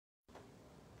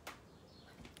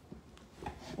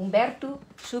Humberto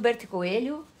Schubert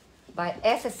Coelho by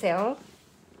SSL,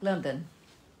 London.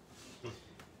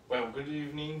 Well, good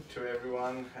evening to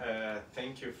everyone.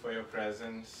 Thank you for your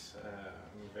presence.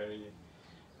 I'm very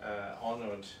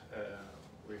honored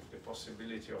with the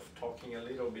possibility of talking a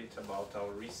little bit about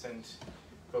our recent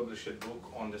published book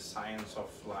on the science of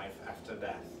life after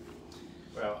death.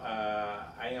 Well,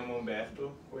 I am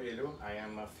Humberto Coelho. I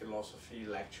am a philosophy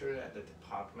lecturer at the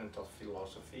Department of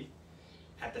Philosophy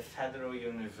at the Federal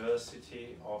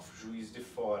University of Juiz de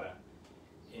Fora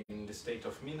in the state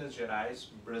of Minas Gerais,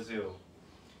 Brazil.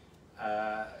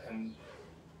 And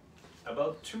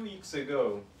about 2 weeks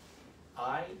ago,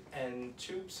 I and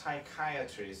two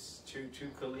psychiatrists, two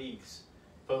colleagues,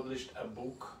 published a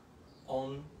book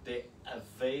on the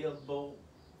available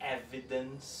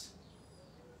evidence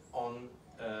on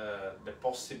the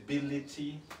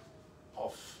possibility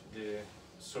of the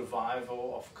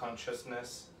survival of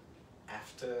consciousness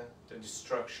after the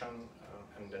destruction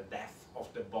and the death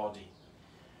of the body.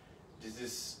 This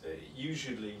is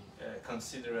usually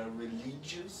considered a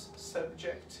religious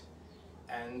subject,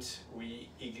 and we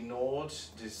ignored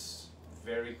this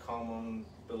very common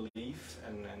belief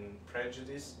and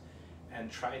prejudice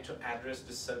and tried to address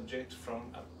the subject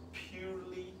from a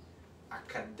purely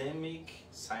academic,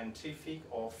 scientific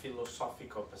or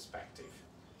philosophical perspective.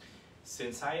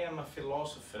 Since I am a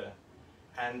philosopher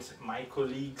and my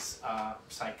colleagues are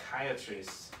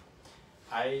psychiatrists,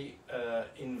 I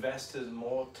invested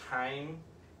more time,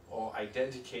 or I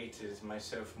dedicated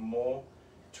myself more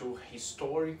to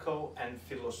historical and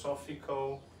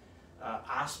philosophical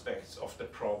aspects of the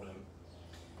problem.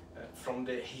 From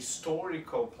the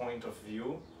historical point of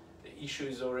view, the issue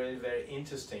is already very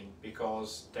interesting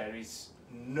because there is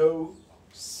no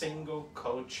single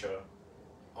culture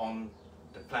on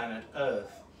the planet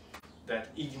Earth that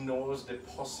ignores the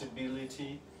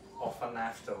possibility of an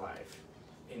afterlife.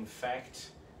 In fact,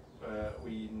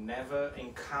 we never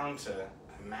encounter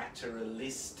a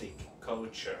materialistic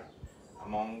culture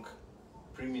among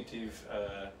primitive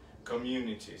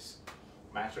communities.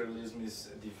 Materialism is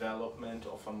a development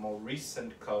of a more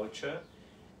recent culture,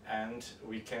 and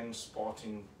we can spot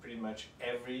in pretty much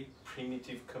every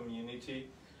primitive community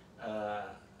an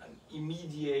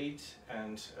immediate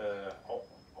and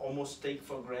almost take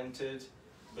for granted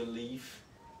belief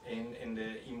in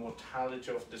the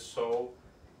immortality of the soul,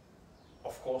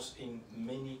 of course in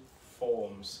many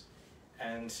forms.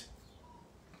 And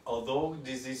although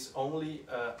this is only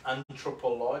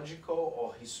anthropological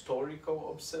or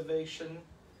historical observation,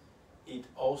 it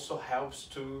also helps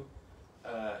to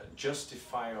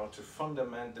justify or to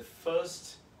fundament the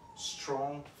first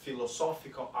strong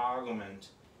philosophical argument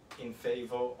in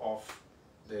favor of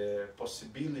the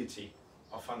possibility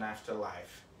of an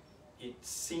afterlife. It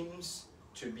seems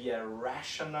to be a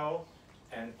rational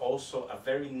and also a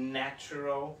very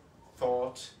natural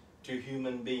thought to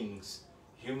human beings.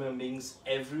 Human beings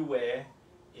everywhere,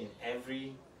 in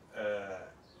every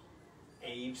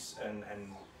age and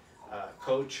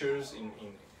cultures, in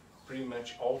pretty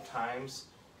much all times,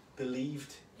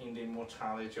 believed in the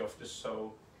immortality of the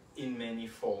soul in many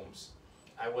forms.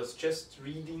 I was just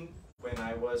reading when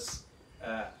I was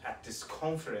at this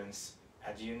conference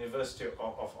at the University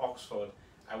of Oxford.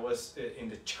 I was in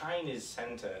the Chinese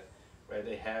Center, where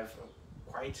they have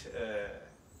quite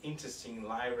interesting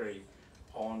library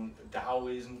on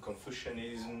Taoism,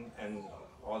 Confucianism and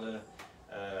other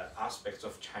aspects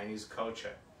of Chinese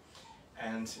culture.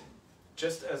 And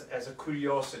just as a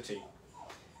curiosity,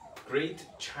 great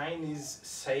Chinese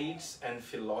sages and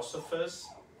philosophers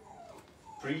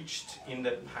preached in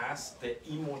the past the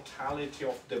immortality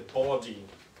of the body.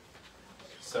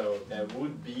 So there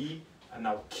would be an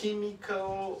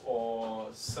alchemical or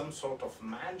some sort of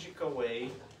magical way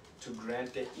to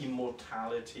grant the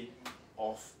immortality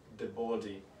of the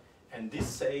body. And these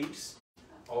sages,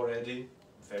 already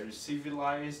very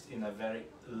civilized, in a very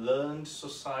learned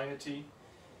society,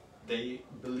 they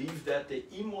believed that the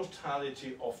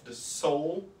immortality of the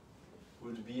soul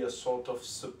would be a sort of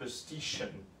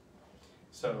superstition.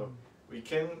 So we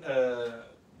can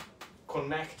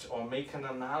connect or make an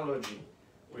analogy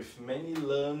with many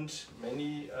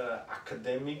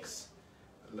academics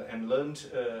and learned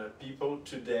people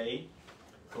today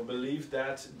who believe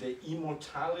that the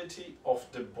immortality of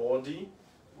the body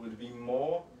would be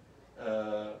more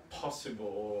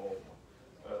possible,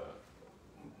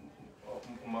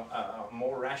 a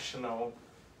more rational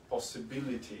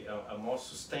possibility, a more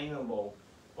sustainable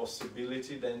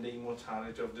possibility than the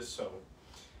immortality of the soul.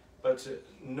 But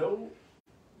no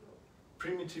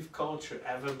primitive culture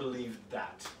ever believed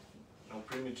that. No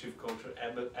primitive culture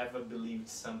ever believed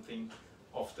something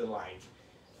of the like.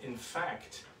 In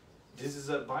fact, this is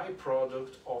a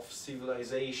byproduct of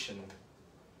civilization.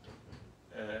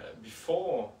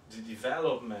 Before the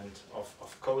development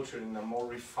of culture in a more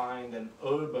refined and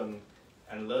urban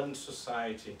and learned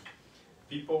society,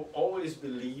 people always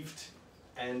believed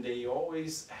and they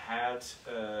always had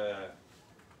the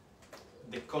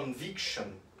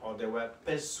conviction, or they were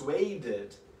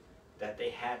persuaded that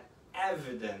they had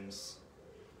evidence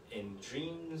in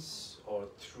dreams or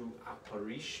through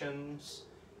apparitions,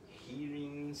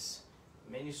 hearings,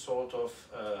 many sort of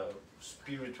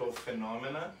spiritual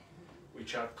phenomena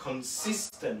which are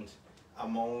consistent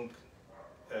among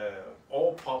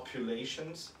all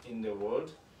populations in the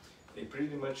world. They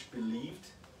pretty much believed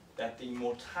that the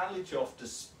immortality of the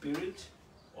spirit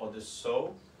or the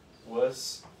soul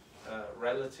was a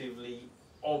relatively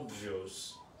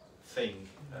obvious thing,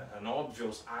 an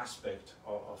obvious aspect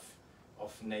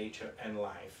of nature and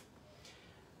life.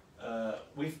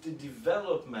 With the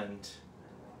development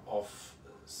of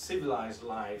civilized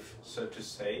life, so to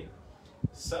say,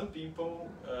 some people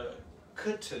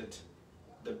cutted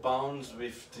the bounds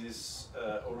with this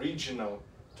original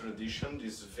tradition,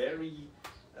 these very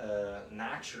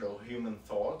natural human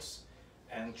thoughts,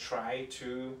 and try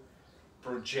to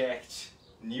project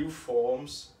new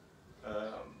forms,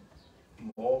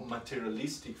 more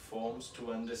materialistic forms,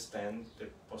 to understand the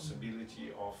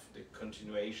possibility of the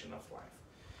continuation of life.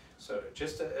 So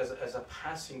just as a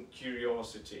passing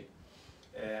curiosity,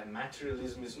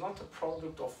 materialism is not a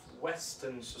product of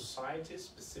Western society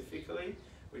specifically.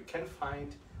 We can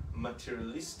find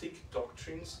materialistic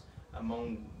doctrines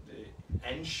among the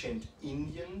ancient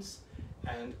Indians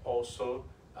and also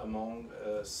among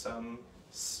some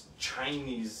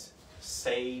Chinese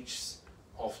sages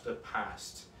of the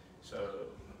past. So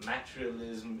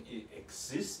materialism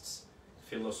exists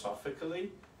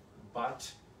philosophically,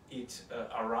 but it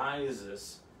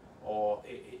arises, or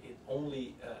it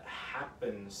only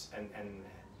happens and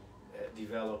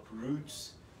develop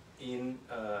roots in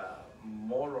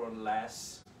more or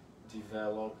less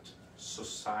developed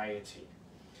society.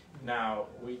 Now,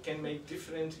 we can make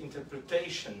different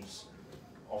interpretations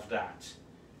of that.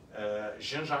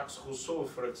 Jean-Jacques Rousseau,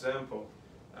 for example,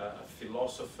 a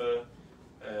philosopher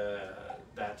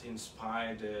that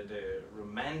inspired the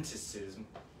Romanticism,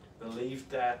 believed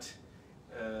that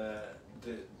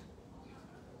the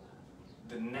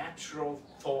natural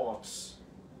thoughts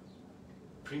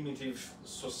primitive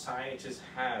societies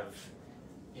have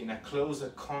in a closer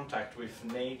contact with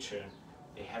nature,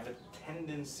 they have a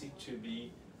tendency to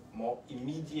be more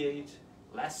immediate,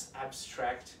 less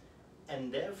abstract,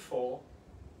 and therefore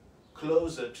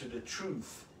closer to the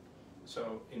truth.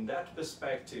 So in that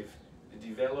perspective, the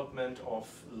development of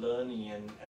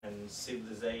learning and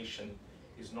civilization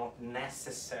is not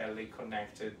necessarily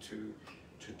connected to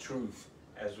truth,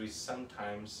 as we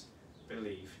sometimes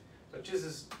believe. But this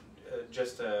is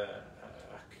just a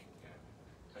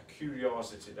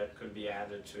curiosity that could be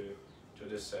added to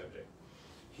this subject.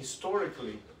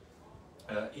 Historically,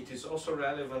 it is also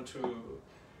relevant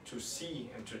to see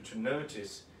and to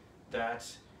notice that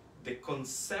the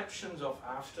conceptions of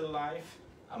afterlife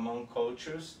among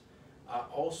cultures are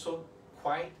also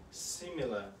quite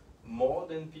similar, more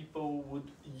than people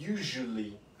would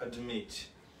usually admit.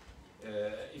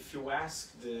 If you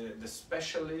ask the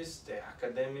specialists, the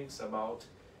academics about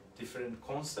different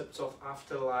concepts of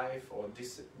afterlife or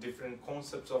different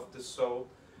concepts of the soul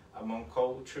among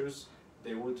cultures,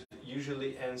 they would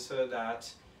usually answer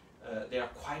that they are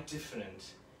quite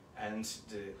different, and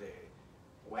the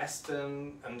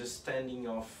Western understanding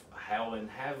of hell and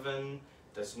heaven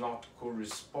does not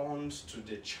correspond to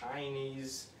the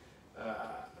Chinese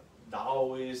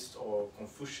Taoist or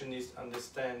Confucianist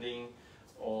understanding,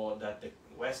 or that the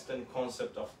Western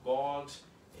concept of God,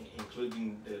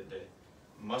 including the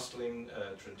Muslim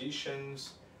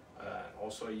traditions,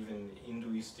 also even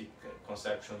Hinduistic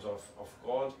conceptions of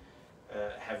God,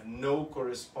 have no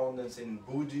correspondence in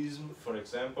Buddhism, for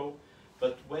example.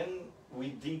 But when we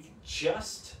dig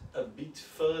just a bit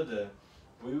further,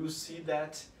 we will see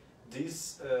that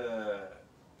this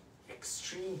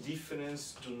extreme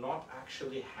difference do not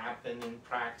actually happen in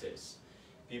practice.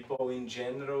 People in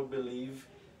general believe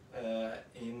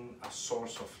in a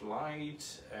source of light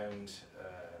and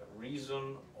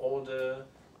reason, order,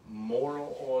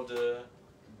 moral order,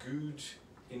 good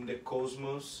in the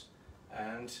cosmos,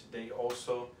 and they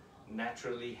also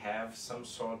naturally have some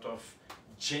sort of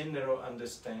general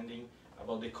understanding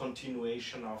about the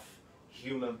continuation of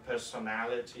human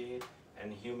personality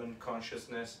and human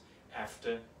consciousness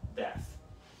after death.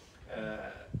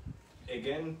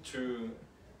 Again, to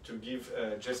give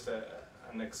just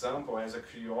an example as a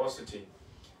curiosity,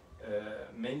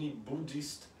 many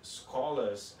Buddhist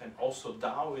scholars and also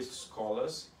Taoist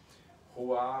scholars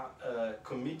who are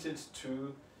committed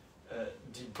to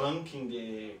debunking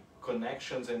the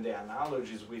connections and the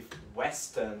analogies with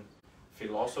Western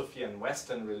philosophy and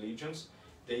Western religions.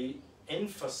 They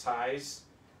emphasize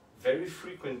very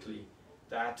frequently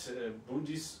that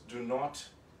Buddhists do not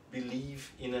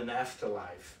believe in an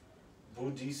afterlife.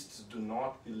 Buddhists do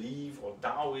not believe, or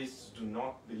Taoists do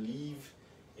not believe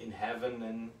in heaven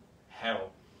and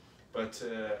hell. But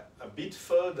a bit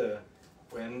further,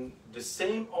 when the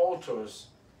same authors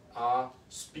are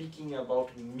speaking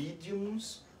about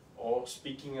mediums, or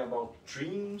speaking about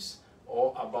dreams,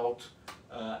 or about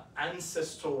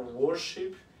ancestral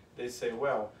worship, they say,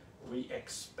 well, we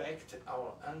expect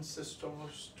our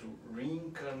ancestors to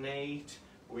reincarnate,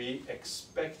 we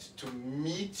expect to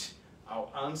meet our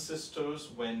ancestors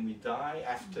when we die,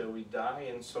 after we die,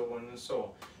 and so on and so on.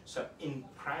 So in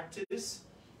practice,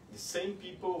 the same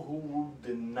people who would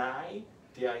deny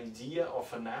the idea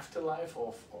of an afterlife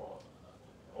or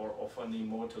of an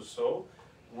immortal soul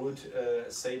would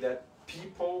say that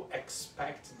people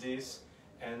expect this,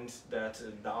 and that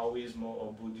Taoism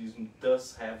or Buddhism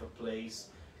does have a place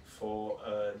for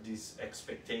this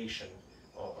expectation,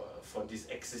 or for this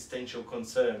existential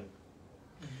concern.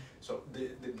 So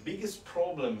the biggest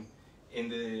problem in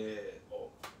the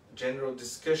general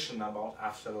discussion about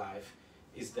afterlife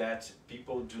is that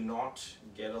people do not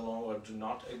get along or do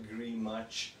not agree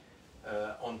much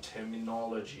on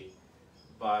terminology.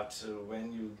 But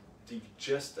when you dig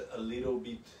just a little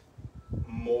bit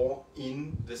more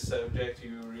in the subject,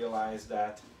 you realize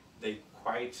that they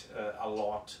quite a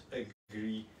lot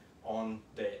agree on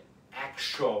the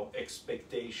actual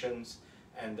expectations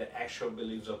and the actual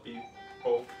beliefs of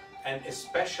people, and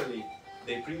especially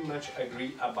they pretty much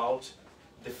agree about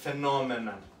the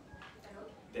phenomenon,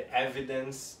 the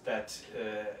evidence that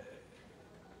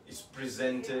is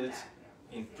presented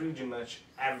in pretty much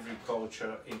every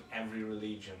culture, in every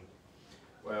religion.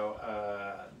 Well,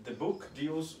 the book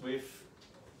deals with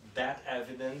that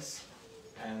evidence,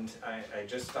 and I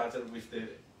just started with the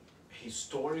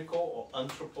historical or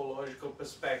anthropological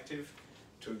perspective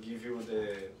to give you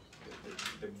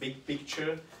the big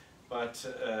picture. But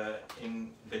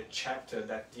in the chapter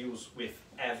that deals with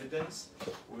evidence,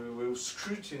 we will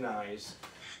scrutinize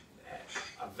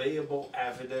available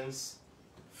evidence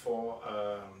for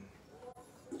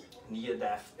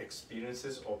near-death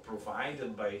experiences, or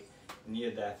provided by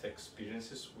near-death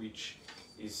experiences, which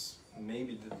is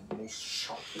maybe the most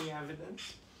shocking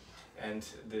evidence and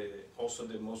also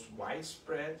the most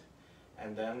widespread.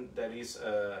 And then there is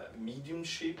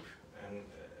mediumship, and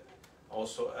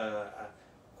also a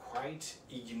quite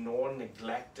ignored,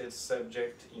 neglected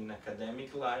subject in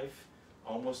academic life,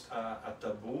 almost a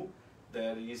taboo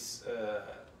that is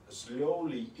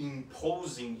slowly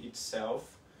imposing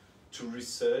itself to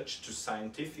research, to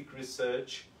scientific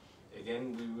research.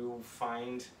 Again, we will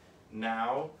find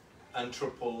now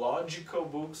anthropological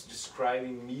books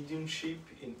describing mediumship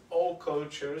in all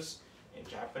cultures, in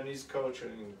Japanese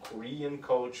culture, in Korean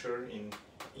culture, in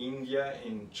India,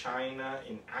 in China,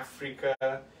 in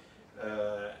Africa.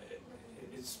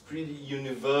 It's pretty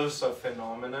universal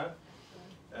phenomena,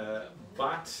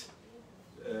 but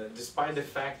despite the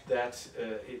fact that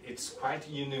it's quite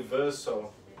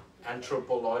universal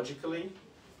anthropologically,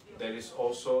 there is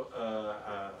also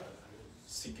a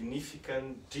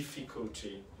significant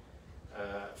difficulty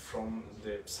from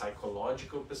the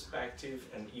psychological perspective,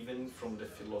 and even from the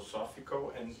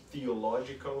philosophical and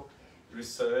theological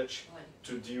research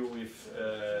to deal with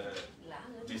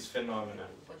this phenomena.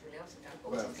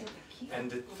 Well,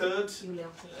 and the third,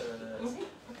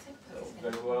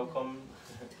 very welcome.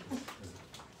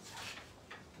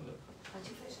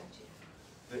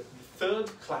 The third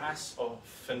class of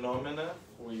phenomena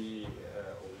we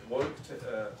worked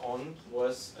on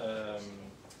was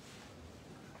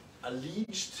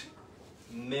alleged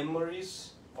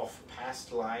memories of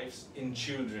past lives in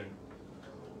children.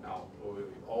 Now, we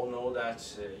all know that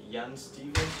Jan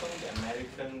Stevenson, the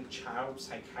American child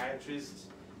psychiatrist,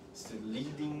 is the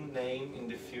leading name in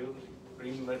the field,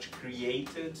 pretty much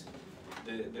created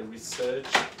the research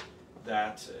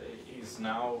that is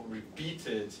now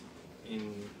repeated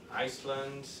in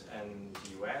Iceland and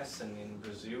the US and in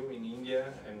Brazil, in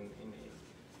India, and in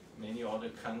many other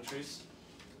countries.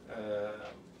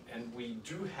 And we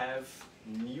do have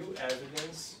new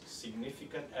evidence,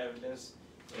 significant evidence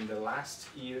in the last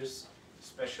years,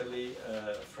 especially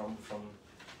from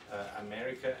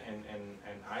America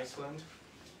and Iceland.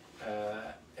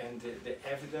 And the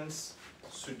evidence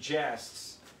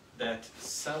suggests that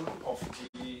some of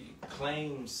the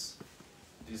claims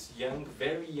these young,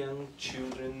 very young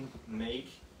children make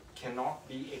cannot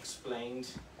be explained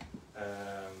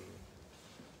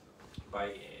by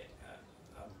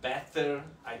a better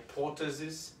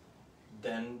hypothesis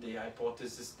than the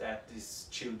hypothesis that these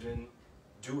children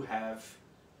do have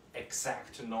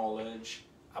exact knowledge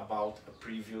about a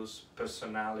previous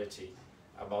personality,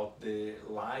 about the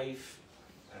life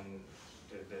and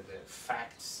the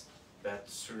facts that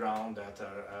surround, that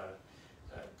are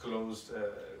closed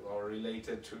or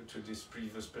related to this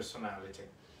previous personality.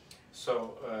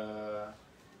 So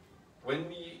when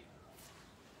we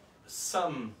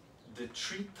sum the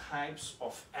three types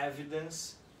of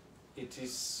evidence, it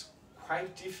is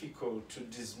quite difficult to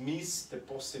dismiss the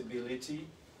possibility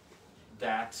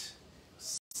that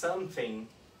something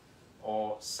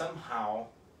or somehow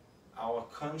our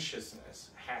consciousness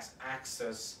has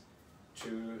access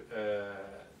to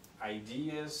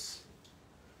ideas,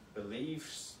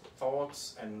 beliefs,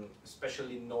 thoughts, and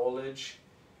especially knowledge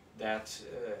that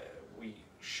we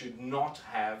should not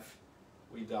have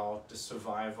without the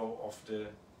survival of the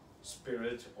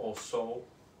spirit or soul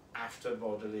after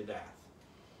bodily death.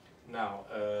 Now,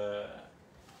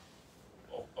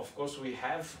 of course, we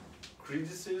have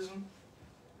criticism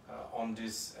on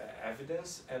this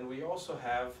evidence, and we also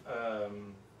have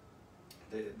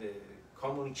the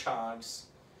common charge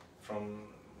from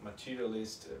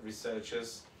materialist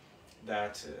researchers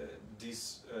that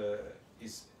this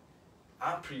is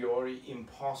a priori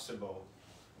impossible,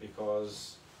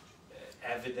 because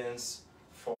evidence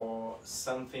for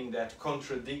something that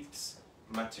contradicts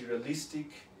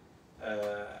materialistic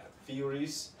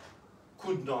theories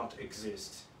could not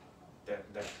exist.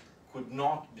 That could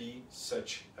not be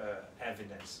such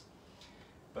evidence.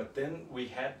 But then we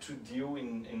had to deal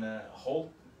in a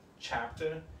whole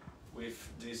chapter with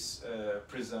these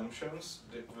presumptions,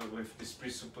 with these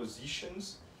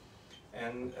presuppositions,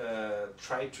 and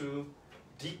try to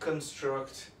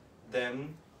deconstruct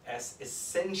them as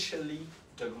essentially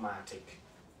dogmatic.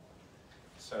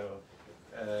 So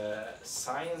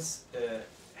science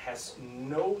has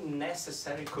no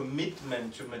necessary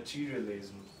commitment to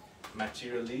materialism.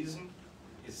 Materialism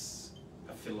is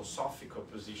a philosophical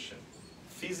position.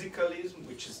 Physicalism,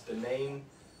 which is the name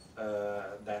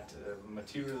that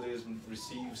materialism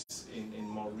receives in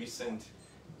more recent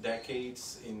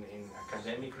decades in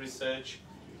academic research,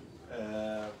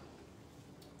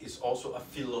 is also a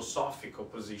philosophical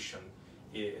position.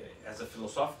 As a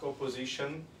philosophical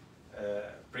position,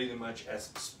 pretty much as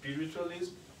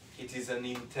spiritualism, it is an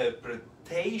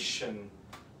interpretation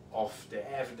of the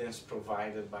evidence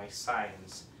provided by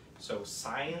science. So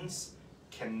science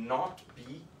cannot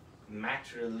be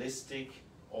materialistic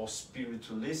or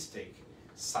spiritualistic.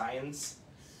 Science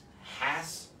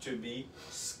has to be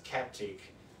skeptic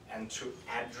and to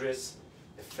address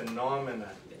the phenomena,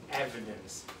 the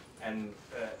evidence, and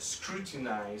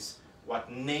scrutinize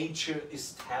what nature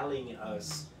is telling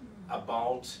us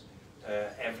about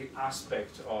every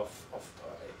aspect of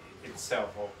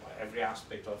itself, or every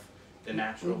aspect of the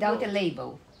natural without world. a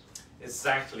label.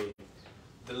 Exactly.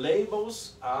 The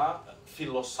labels are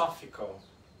philosophical.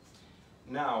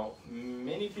 Now,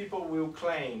 many people will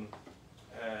claim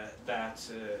that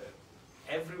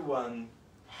everyone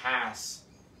has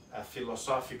a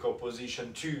philosophical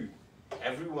position too.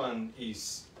 Everyone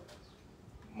is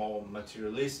more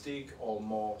materialistic or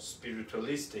more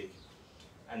spiritualistic.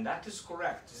 And that is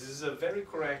correct. This is a very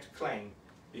correct claim,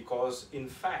 because in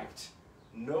fact,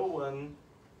 no one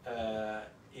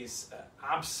is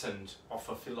absent of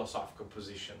a philosophical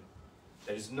position.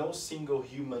 There is no single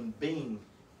human being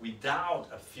without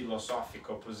a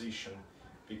philosophical position,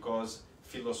 because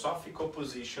philosophical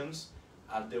positions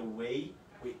are the way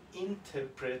we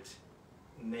interpret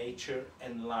nature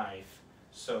and life.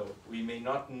 So we may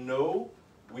not know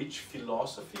which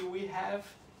philosophy we have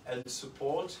and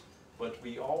support, but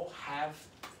we all have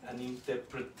an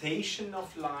interpretation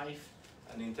of life,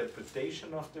 an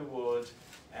interpretation of the world,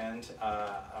 and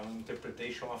an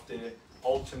interpretation of the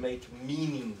ultimate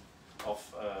meaning of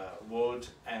world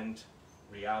and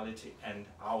reality and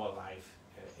our life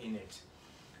in it.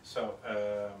 So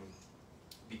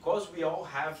because we all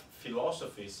have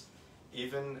philosophies,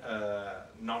 even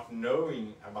not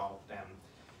knowing about them,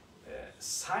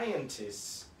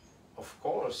 scientists, of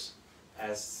course,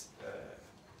 as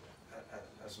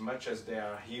much as they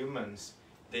are humans,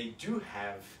 they do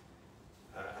have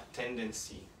a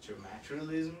tendency to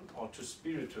materialism or to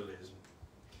spiritualism.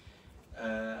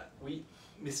 We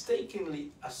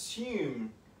mistakenly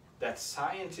assume that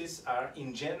scientists are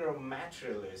in general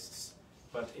materialists,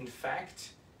 but in fact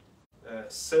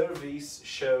surveys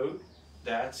show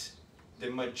that the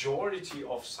majority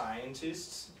of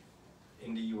scientists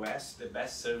in the US, the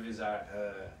best surveys are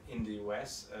in the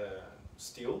US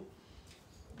still.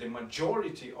 The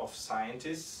majority of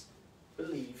scientists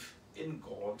believe in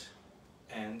God,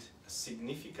 and a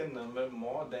significant number,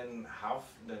 more than half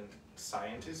the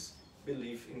scientists,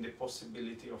 believe in the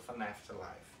possibility of an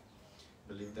afterlife.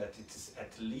 Believe that it is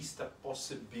at least a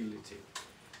possibility.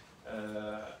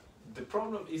 The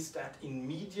problem is that in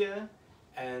media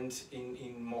and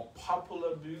in more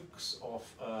popular books of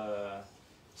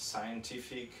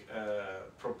scientific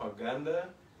propaganda,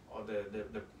 or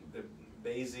the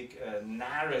basic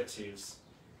narratives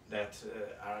that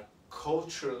are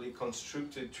culturally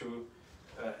constructed to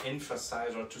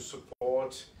emphasize or to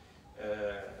support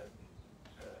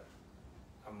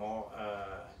a more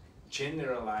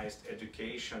generalized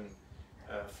education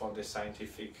for the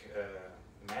scientific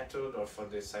method or for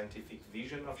the scientific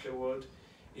vision of the world,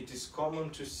 it is common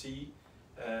to see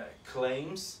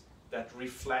claims that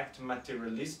reflect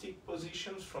materialistic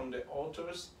positions from the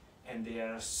authors, and they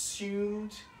are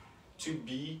assumed to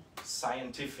be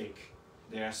scientific.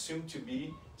 They are assumed to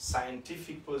be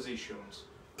scientific positions,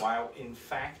 while in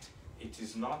fact it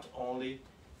is not only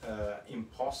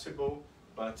impossible,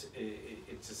 but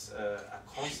it is a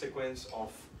consequence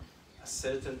of a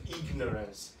certain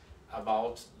ignorance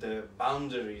about the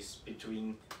boundaries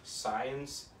between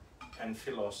science and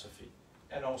philosophy,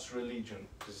 and also religion.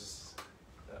 This is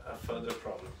a further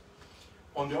problem.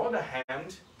 On the other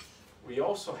hand, we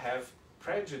also have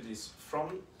prejudice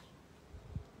from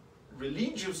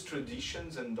religious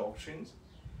traditions and doctrines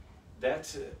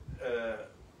that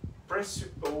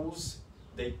presuppose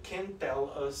they can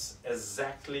tell us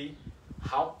exactly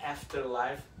how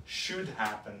afterlife should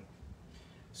happen.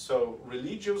 So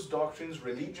religious doctrines,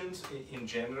 religions in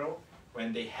general,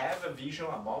 when they have a vision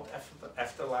about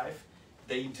afterlife,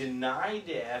 they deny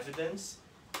the evidence,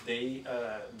 they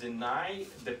deny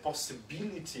the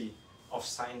possibility of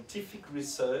scientific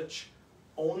research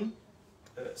on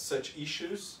such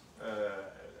issues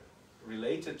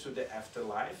related to the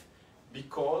afterlife,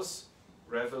 because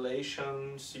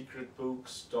revelation, secret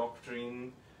books,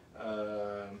 doctrine,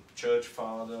 church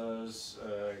fathers,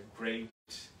 great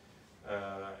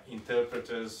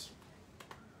interpreters,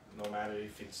 no matter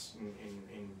if it's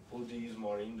in Buddhism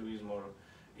or Hinduism or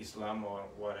Islam or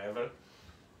whatever,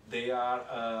 they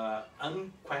are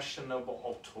unquestionable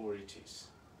authorities.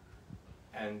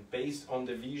 And based on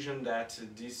the vision that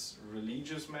these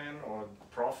religious men or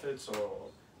prophets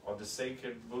or the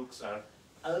sacred books are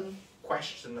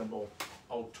unquestionable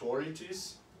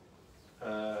authorities,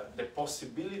 the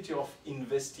possibility of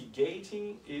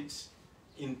investigating it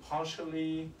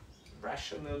impartially,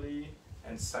 rationally,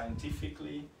 and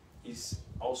scientifically is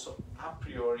also a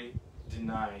priori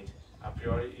denied. A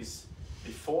priori is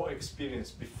before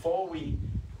experience, before we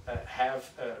have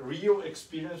real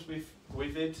experience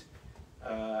with it,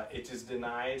 it is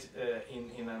denied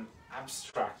in an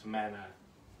abstract manner.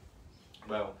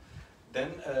 Well,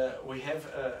 then we have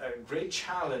a great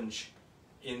challenge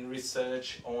in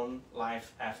research on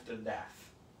life after death.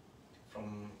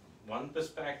 From one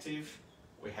perspective,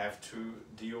 we have to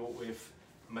deal with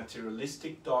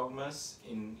materialistic dogmas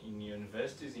in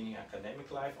universities, in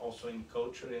academic life, also in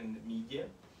culture and media,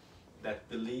 that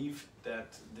believe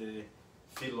that the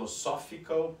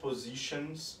philosophical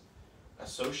positions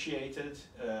associated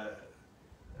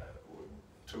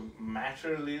to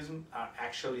materialism are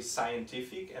actually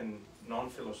scientific and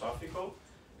non-philosophical,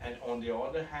 and on the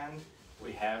other hand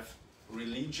we have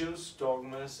religious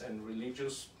dogmas and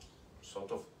religious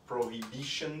sort of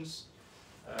prohibitions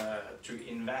to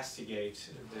investigate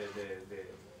the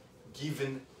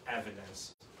given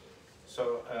evidence.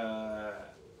 So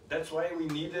that's why we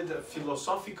needed a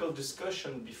philosophical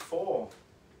discussion before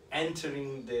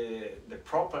entering the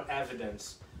proper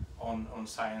evidence on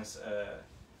science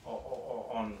or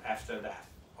on after death,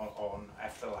 on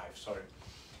afterlife, sorry.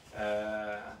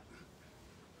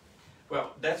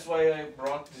 Well, that's why I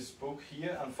brought this book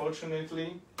here.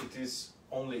 Unfortunately, it is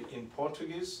only in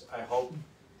Portuguese. I hope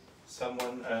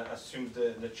someone assumed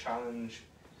the challenge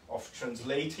of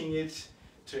translating it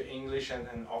to English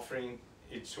and offering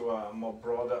it to a more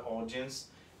broader audience.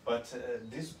 But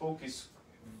this book is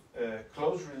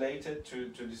close related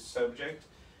to this subject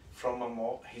from a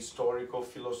more historical,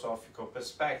 philosophical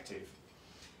perspective.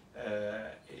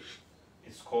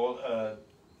 It's called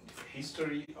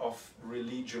History of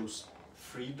Religious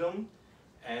Freedom,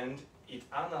 and it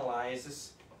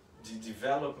analyzes the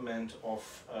development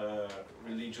of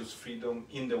religious freedom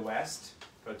in the West,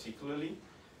 particularly,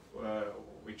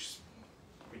 which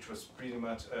was pretty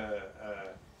much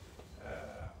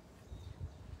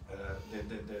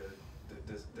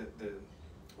the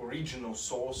original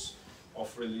source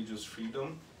of religious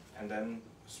freedom, and then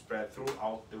spread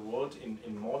throughout the world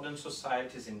in modern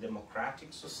societies, in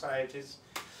democratic societies.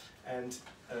 And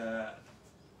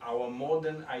our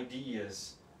modern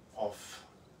ideas of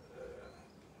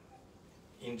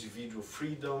individual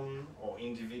freedom or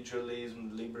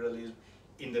individualism, liberalism,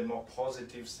 in the more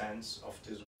positive sense of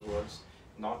these words,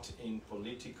 not in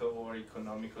political or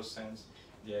economical sense,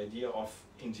 the idea of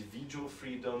individual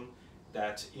freedom,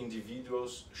 that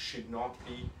individuals should not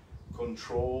be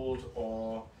controlled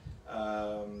or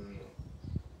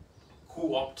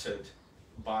co-opted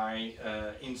by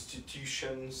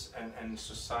institutions and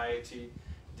society,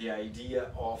 the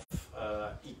idea of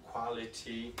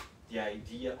equality, the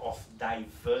idea of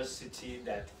diversity,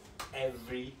 that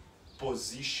every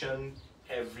position,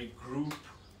 every group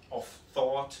of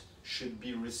thought should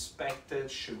be respected,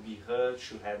 should be heard,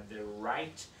 should have the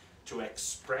right to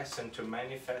express and to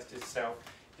manifest itself.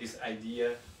 This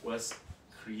idea was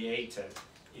created.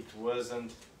 It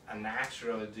wasn't a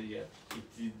natural idea.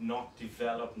 It did not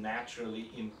develop naturally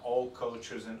in all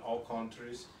cultures and all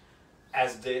countries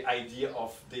as the idea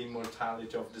of the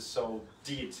immortality of the soul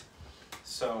did.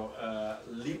 So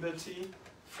liberty,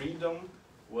 freedom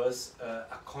was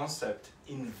a concept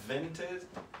invented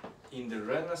in the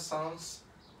Renaissance,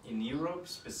 in Europe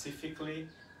specifically,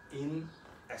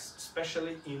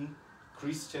 especially in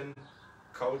Christian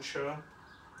culture,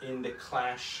 in the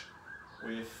clash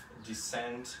with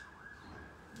dissent,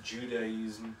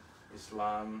 Judaism,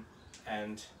 Islam,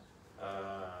 and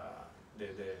the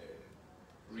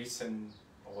recent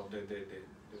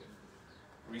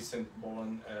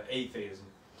born atheism.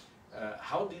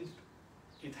 How did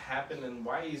it happen, and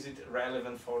why is it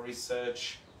relevant for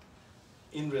research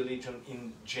in religion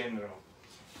in general?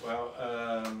 Well,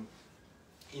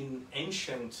 in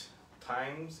ancient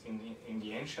times, in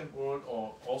the ancient world,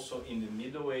 or also in the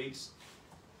Middle Ages,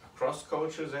 across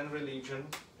cultures and religion,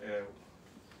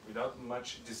 without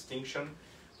much distinction,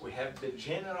 we have the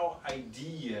general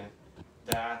idea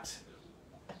that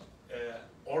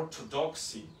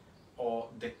orthodoxy, or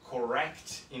the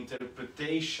correct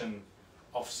interpretation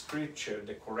of scripture,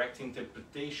 the correct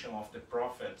interpretation of the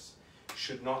prophets,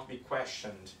 should not be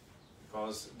questioned,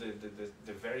 because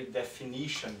the very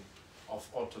definition of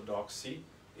orthodoxy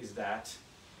is that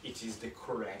it is the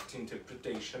correct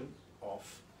interpretation of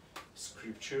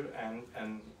scripture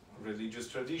and religious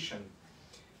tradition.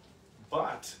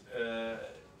 But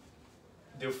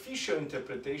the official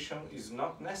interpretation is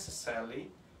not necessarily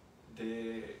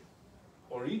the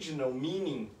original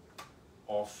meaning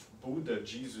of Buddha,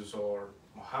 Jesus, or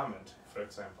Muhammad, for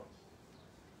example.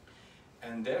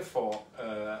 And therefore,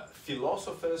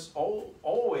 philosophers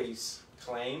always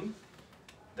claim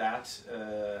that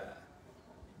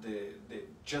the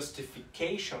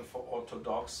justification for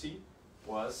orthodoxy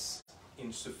was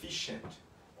insufficient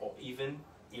or even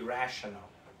irrational.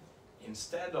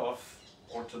 Instead of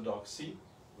orthodoxy,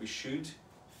 we should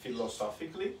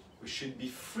philosophically, we should be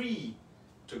free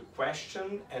to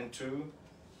question and to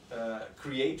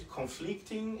create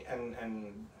conflicting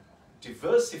and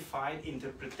diversified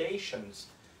interpretations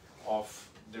of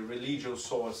the religious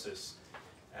sources.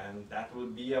 And that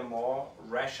would be a more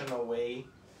rational way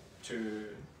to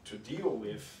deal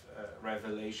with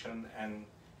revelation and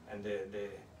the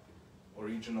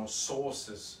original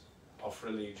sources of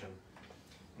religion.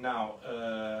 Now,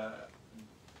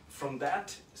 from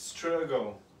that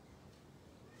struggle,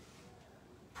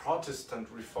 Protestant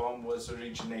reform was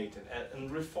originated,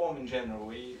 and reform in general.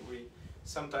 We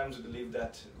sometimes believe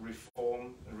that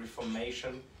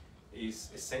Reformation is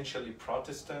essentially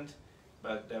Protestant,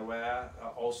 but there were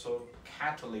also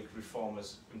Catholic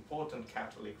reformers, important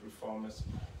Catholic reformers,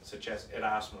 such as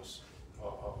Erasmus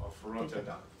of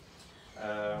Rotterdam.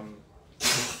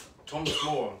 Thomas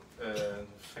More,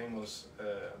 famous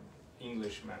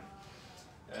Englishman,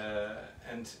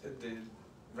 and the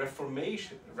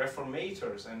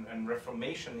Reformators and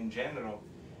Reformation in general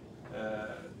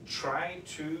try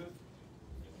to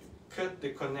cut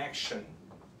the connection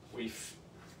with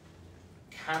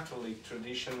Catholic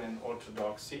tradition and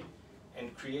orthodoxy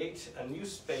and create a new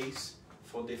space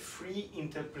for the free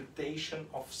interpretation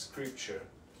of Scripture.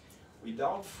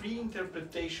 Without free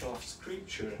interpretation of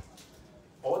Scripture,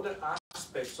 other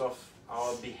aspects of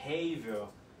our behavior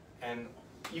and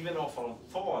even of our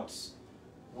thoughts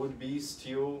would be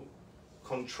still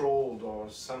controlled or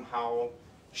somehow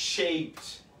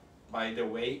shaped by the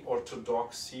way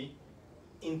orthodoxy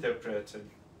interpreted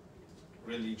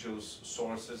religious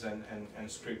sources and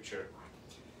scripture.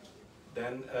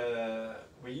 Then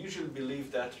we usually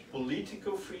believe that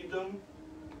political freedom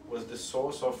was the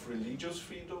source of religious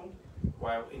freedom,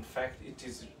 while in fact it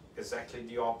is exactly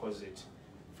the opposite.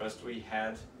 First we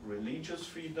had religious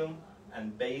freedom,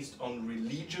 and based on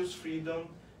religious freedom,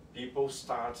 people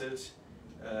started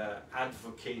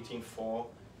advocating for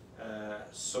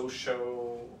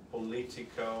social,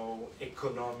 political,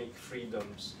 economic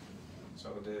freedoms. So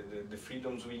the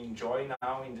freedoms we enjoy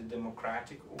now in the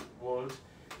democratic world,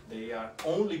 they are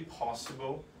only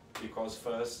possible because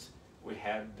first we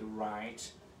had the right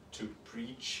to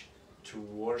preach, to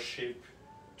worship,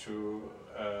 to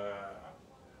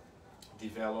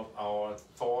develop our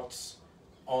thoughts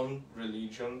on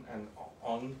religion and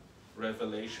on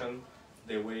revelation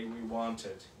the way we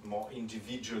wanted, more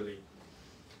individually.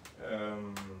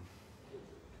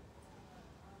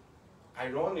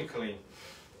 Ironically,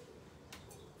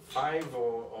 500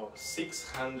 or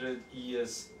 600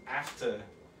 years after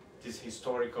this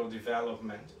historical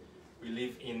development, we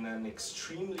live in an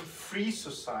extremely free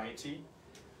society.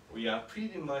 We are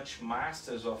pretty much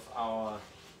masters of our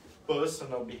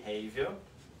personal behavior.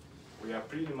 We are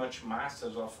pretty much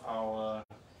masters of our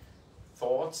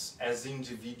thoughts as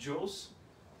individuals,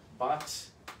 but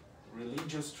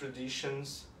religious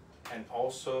traditions and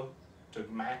also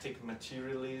dogmatic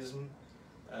materialism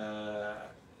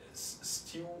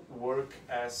still work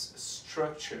as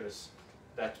structures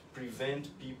that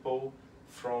prevent people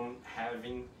from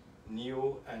having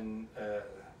new and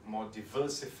more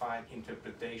diversified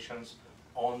interpretations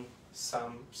on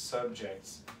some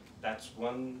subjects. That's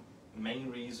one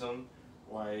main reason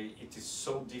why it is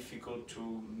so difficult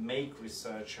to make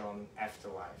research on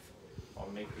afterlife or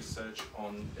make research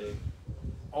on the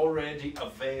already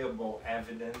available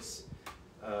evidence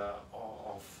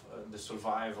of the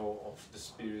survival of the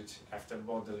spirit after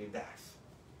bodily death.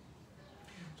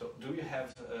 So do you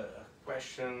have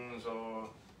questions, or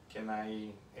can I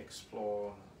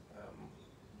explore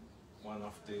one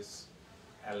of these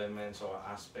elements or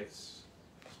aspects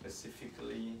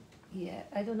specifically? Yeah,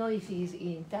 I don't know if it's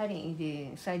entirely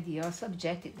inside your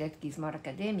subject that is more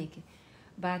academic,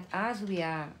 but as we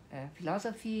are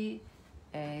philosophy,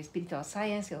 spiritual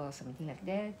science or something like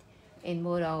that, and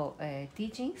moral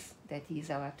teachings, that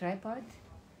is our tripod,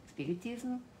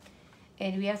 Spiritism.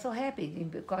 And we are so happy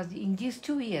because in these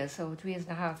 2 years or 2.5 years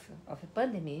of a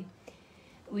pandemic,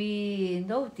 we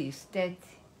noticed that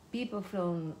people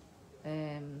from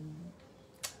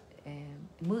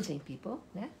Muslim people,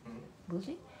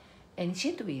 Muslim, and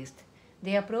Shintoist,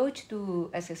 they approach to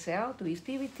SSL, to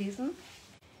Spiritism,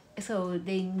 so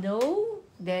they know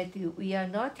that we are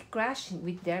not crashing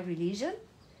with their religion.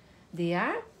 They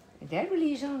are their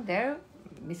religion, their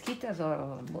mosquitos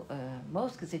or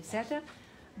mosques, etc.,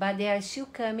 but they are still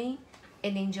coming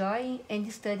and enjoying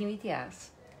and studying with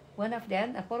us. One of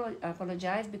them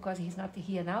apologized because he's not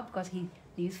here now, because he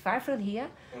is far from here,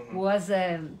 was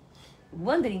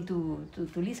wondering to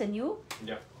listen you,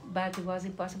 but it was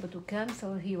impossible to come,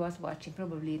 so he was watching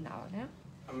probably now. Yeah?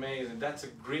 Amazing. That's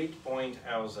a great point,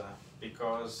 Elsa,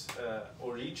 because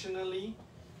originally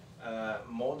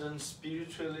modern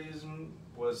spiritualism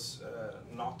was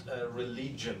not a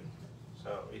religion.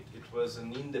 So it was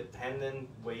an independent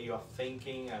way of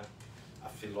thinking, a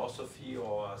philosophy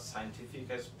or a scientific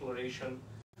exploration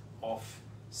of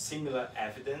similar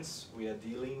evidence we are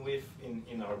dealing with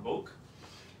in our book.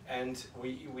 And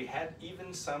we had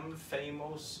even some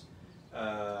famous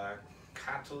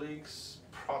Catholics,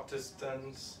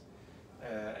 Protestants,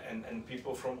 and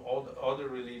people from all the other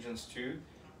religions too,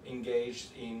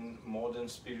 engaged in modern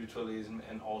spiritualism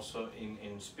and also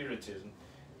in Spiritism.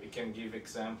 We can give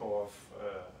example of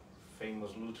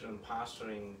famous Lutheran pastor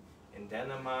in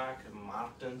Denmark,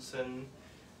 Martensen,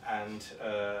 and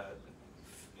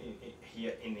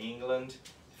here in England,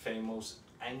 famous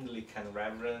Anglican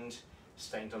Reverend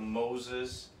Stanton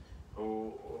Moses,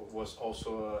 who was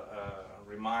also a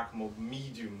remarkable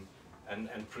medium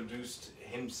and produced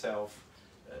himself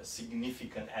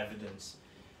significant evidence.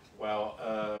 Well,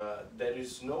 there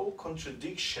is no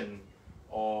contradiction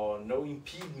or no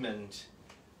impediment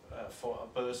for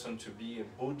a person to be a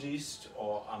Buddhist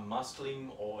or a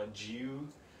Muslim or a Jew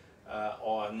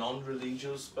or a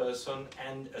non-religious person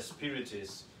and a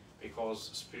Spiritist, because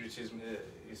Spiritism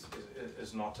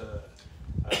is not a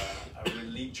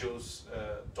religious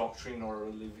doctrine or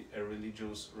a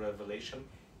religious revelation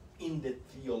in the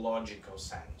theological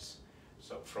sense.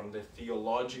 So from the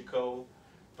theological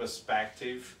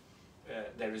perspective,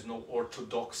 there is no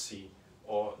orthodoxy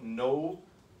or no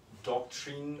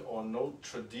doctrine or no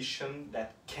tradition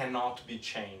that cannot be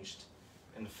changed.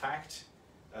 In fact,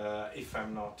 if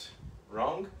I'm not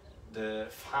wrong, the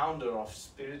founder of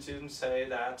Spiritism say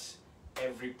that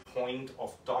every point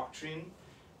of doctrine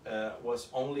was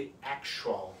only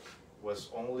actual, was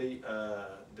only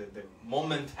the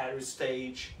momentary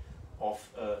stage of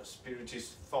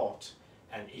Spiritist thought.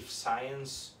 And if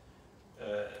science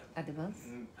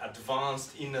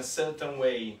advanced in a certain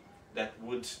way that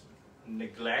would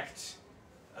neglect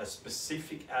a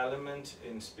specific element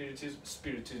in Spiritism.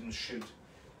 Spiritism should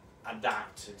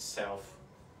adapt itself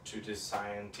to the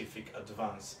scientific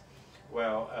advance.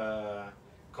 Well,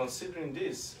 considering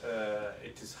this,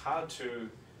 it is hard to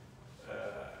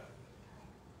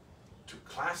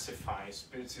classify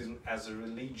Spiritism as a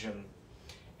religion,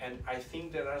 and I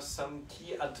think there are some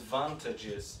key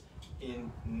advantages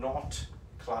in not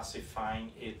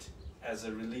classifying it as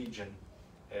a religion,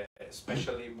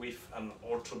 especially with an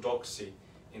orthodoxy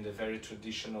in the very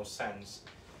traditional sense.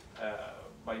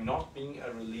 By not being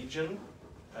a religion,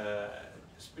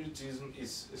 Spiritism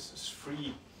is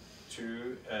free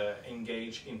to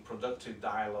engage in productive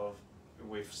dialogue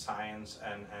with science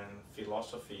and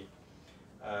philosophy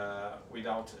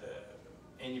without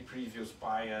any previous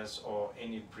bias or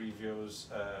any previous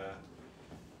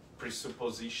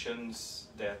presuppositions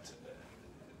that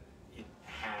it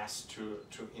has to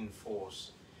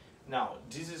enforce. Now,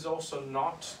 this is also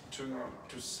not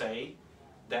to say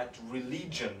that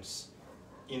religions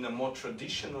in a more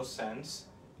traditional sense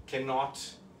cannot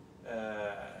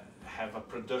have a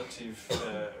productive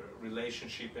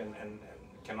relationship and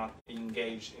cannot be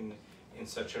engaged in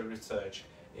such a research.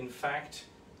 In fact,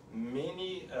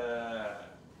 many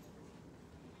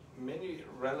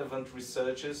relevant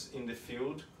researchers in the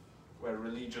field were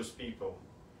religious people.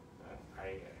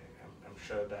 I'm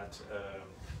sure that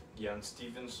Jan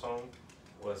Stevenson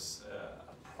was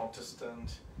a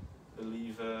Protestant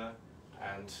believer,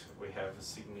 and we have a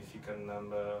significant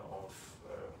number of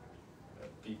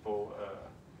people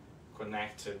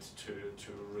connected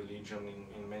to religion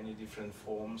in many different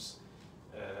forms.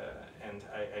 And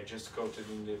I just quoted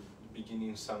in the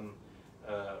beginning some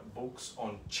books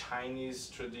on Chinese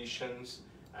traditions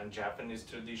and Japanese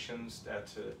traditions that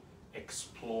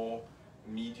explore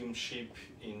mediumship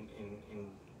in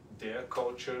their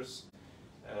cultures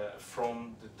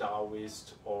from the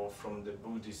Taoist or from the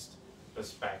Buddhist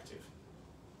perspective.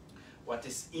 What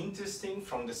is interesting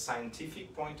from the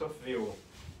scientific point of view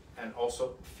and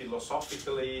also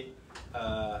philosophically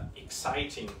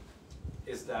exciting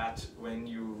is that when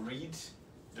you read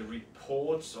the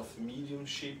reports of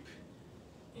mediumship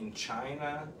in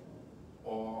China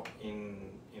or in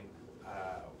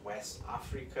West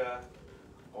Africa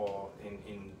or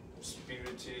in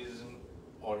Spiritism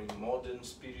or in modern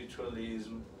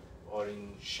spiritualism or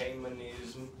in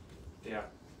shamanism, they are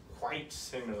quite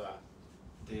similar.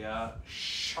 They are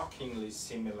shockingly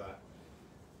similar,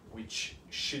 which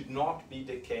should not be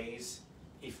the case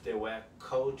if they were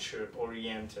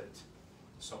culture-oriented.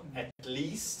 So at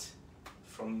least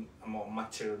from a more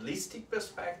materialistic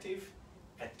perspective,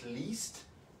 at least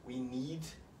we need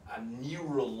a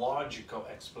neurological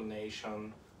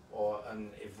explanation or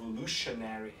an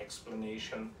evolutionary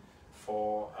explanation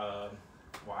for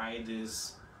why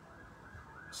these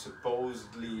supposed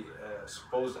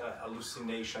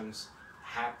hallucinations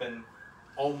happen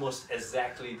almost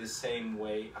exactly the same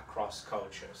way across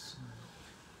cultures.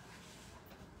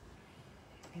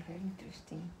 Very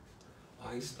interesting.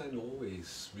 Einstein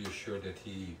always reassured that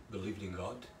he believed in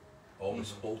God,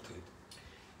 always quoted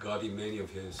God in many of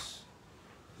his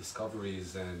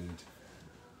discoveries and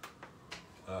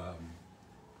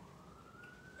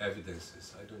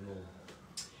evidences. I don't know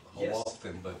how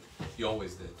often, but he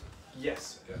always did.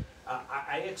 Yes. Yeah.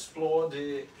 I explore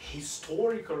the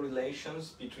historical relations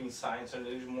between science and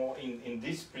religion more in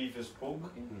this previous book,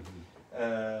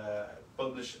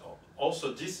 published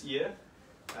also this year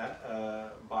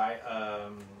by a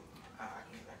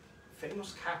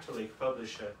famous Catholic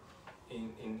publisher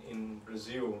in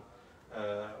Brazil,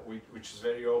 which is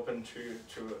very open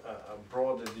to a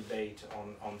broader debate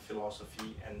on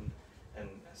philosophy and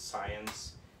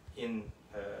science in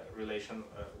relation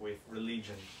with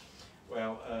religion.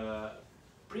 Well,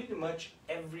 pretty much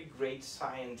every great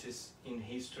scientist in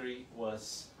history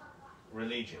was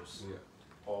religious,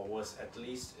 or was at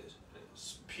least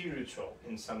spiritual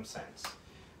in some sense.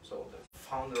 So the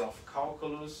founder of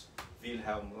calculus,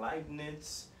 Wilhelm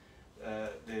Leibniz,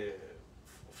 the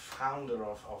founder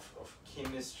of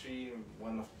chemistry,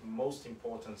 one of the most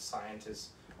important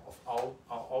scientists of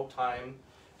all time,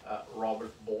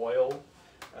 Robert Boyle,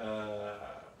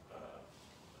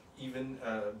 even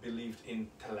believed in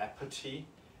telepathy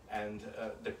and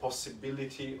the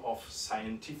possibility of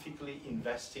scientifically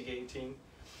investigating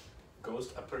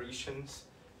ghost apparitions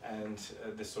and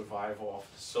the survival of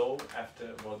the soul after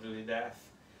bodily death.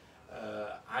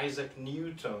 Isaac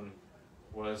Newton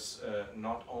was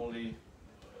not only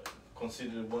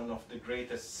considered one of the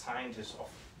greatest scientists of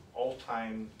all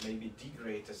time, maybe the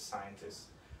greatest scientist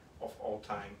of all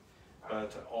time,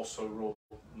 but also wrote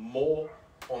more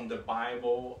on the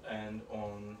Bible and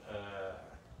on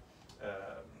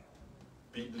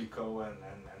biblical and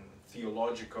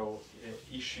theological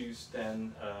issues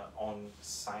than on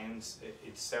science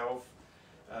itself.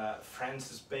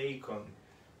 Francis Bacon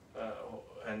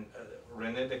and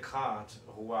René Descartes,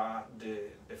 who are the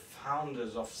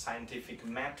founders of scientific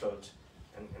method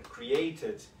and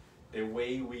created the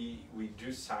way we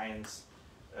do science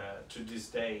to these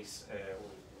days,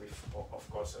 with of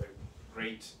course a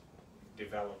great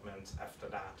development after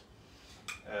that.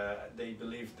 They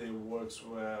believed their works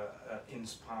were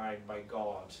inspired by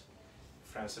God.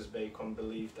 Francis Bacon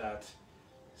believed that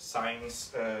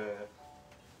science,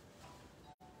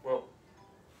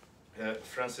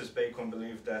 Francis Bacon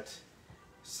believed that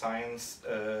science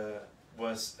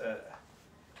was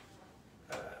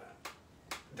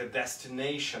the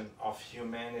destination of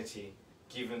humanity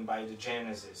given by the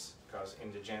Genesis, because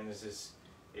in the Genesis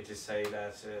it is said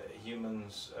that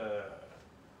humans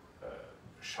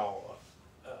shall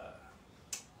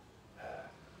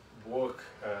work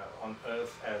on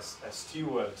earth as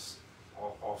stewards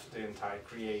of the entire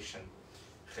creation.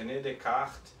 René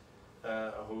Descartes,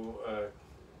 who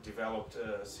developed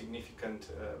a significant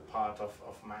part of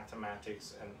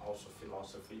mathematics and also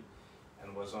philosophy,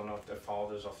 and was one of the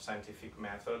founders of scientific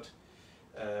method,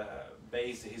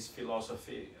 based his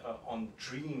philosophy on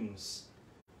dreams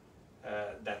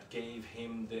that gave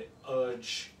him the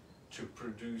urge to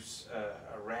produce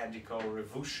a radical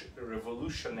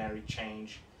revolutionary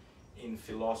change in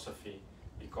philosophy,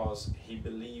 because he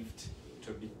believed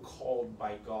to be called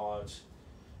by God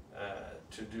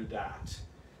to do that.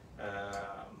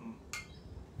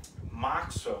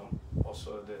 Maxwell,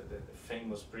 also the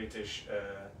famous British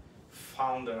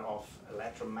founder of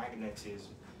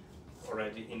electromagnetism,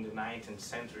 already in the 19th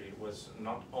century, was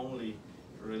not only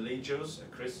religious,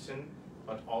 a Christian,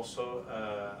 but also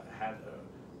had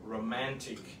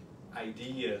romantic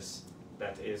ideas,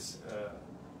 that is,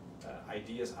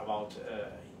 ideas about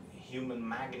human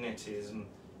magnetism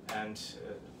and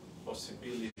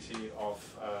possibility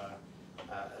of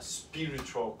a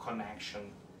spiritual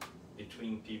connection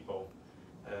between people.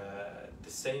 The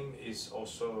same is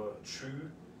also true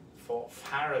for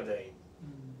Faraday,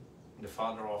 the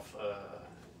father of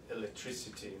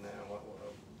electricity,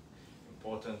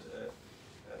 important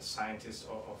scientist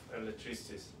of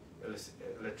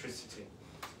electricity.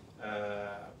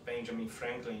 Benjamin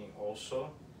Franklin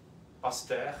also.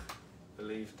 Pasteur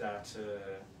believed that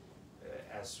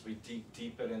as we dig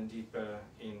deeper and deeper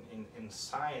in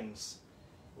science,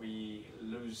 we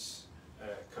lose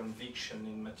conviction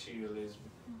in materialism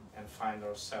and find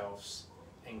ourselves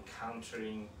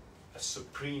encountering a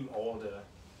supreme order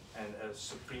and a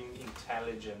supreme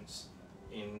intelligence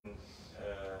in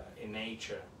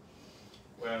nature.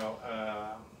 Well,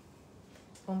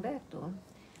 Humberto,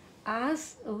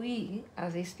 as we,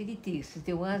 as Spiritists,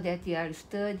 the ones that are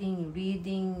studying,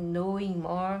 reading, knowing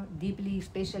more deeply,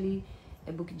 especially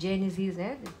a book Genesis,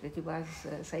 that was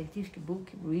a scientific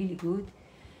book, really good.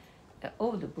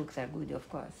 All the books are good, of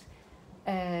course.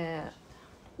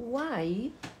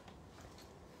 Why,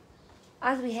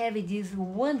 as we have this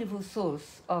wonderful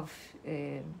source of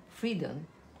freedom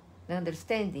and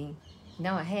understanding in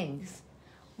our hands,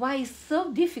 why it's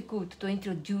so difficult to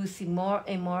introduce more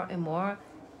and more and more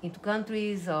into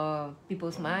countries or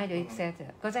people's mind,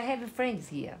 etc.? Because I have friends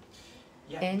here.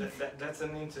 Yeah, and that's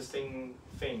an interesting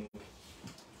thing.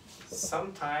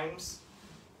 Sometimes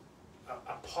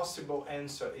a possible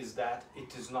answer is that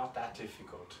it is not that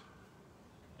difficult,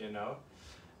 you know.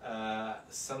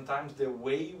 Sometimes the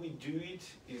way we do it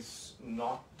is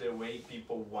not the way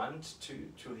people want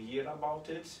to hear about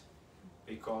it,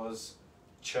 because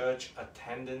church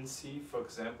attendance, for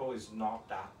example, is not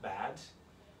that bad,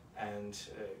 and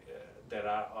there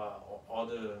are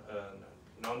other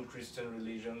non-Christian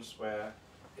religions where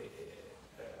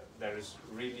there is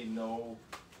really no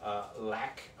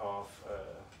lack of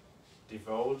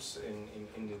devotees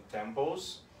in the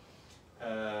temples.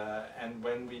 And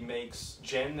when we make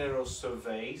general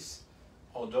surveys,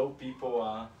 although people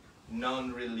are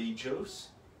non-religious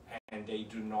and they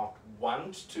do not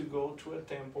want to go to a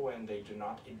temple and they do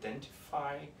not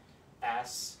identify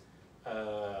as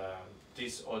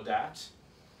this or that,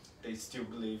 they still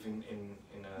believe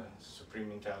in a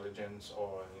supreme intelligence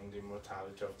or in the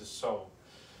immortality of the soul.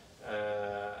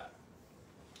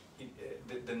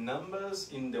 The numbers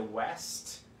in the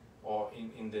West, or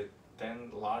in the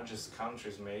 10 largest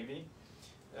countries maybe,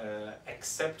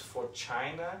 except for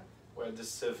China, where the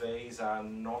surveys are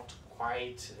not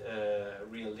quite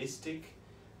realistic,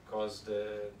 because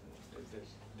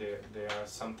they are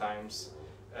sometimes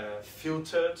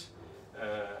filtered.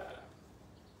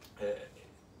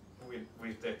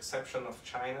 with the exception of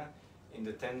China, in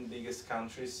the 10 biggest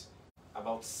countries,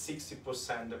 about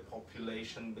 60% of the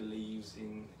population believes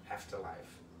in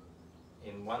afterlife,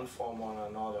 in one form or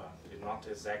another, not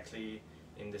exactly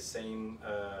in the same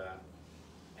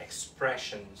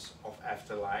expressions of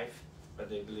afterlife, but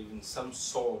they believe in some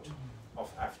sort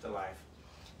of afterlife.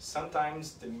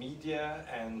 Sometimes the media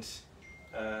and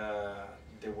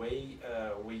the way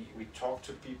we talk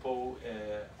to people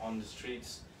on the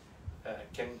streets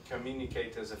can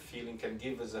communicate as a feeling, can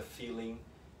give us a feeling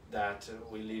that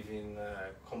we live in a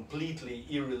completely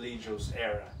irreligious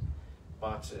era.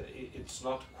 But it's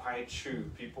not quite true.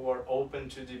 People are open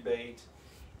to debate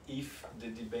if the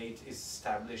debate is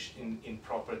established in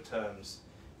proper terms.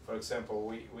 For example,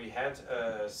 we had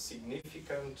a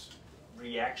significant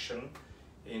reaction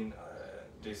in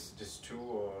this 2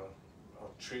 or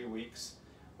 3 weeks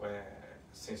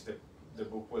since the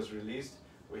book was released.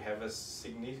 We have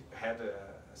had a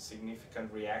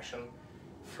significant reaction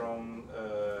from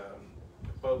the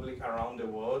public around the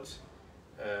world,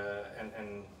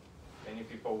 and many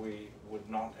people we would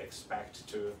not expect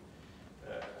to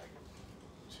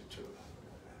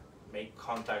make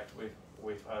contact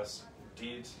with us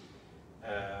did,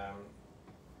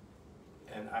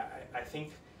 and I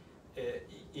think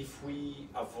if we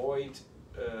avoid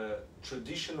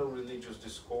traditional religious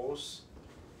discourse,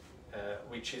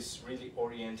 which is really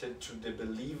oriented to the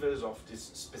believers of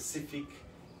these specific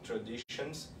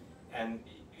traditions, and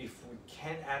if we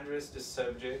can address the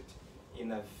subject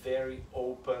in a very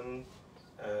open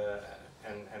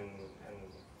and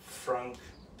frank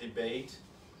debate,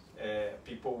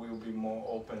 people will be more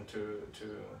open to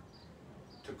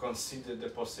consider the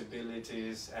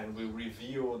possibilities, and will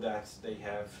reveal that they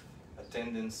have a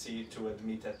tendency to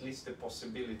admit at least the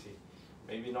possibility,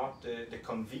 maybe not the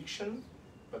conviction,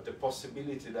 but the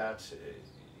possibility that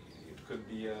it could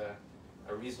be a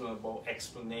reasonable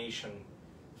explanation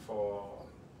for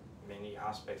many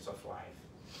aspects of life.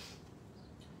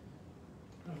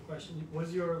 I have a question.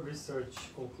 Was your research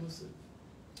conclusive?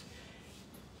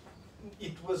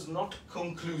 It was not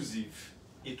conclusive,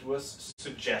 it was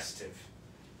suggestive.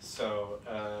 So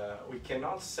we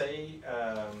cannot say,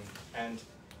 and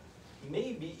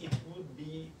maybe it would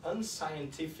be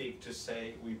unscientific to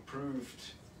say we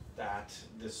proved that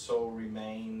the soul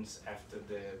remains after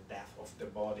the death of the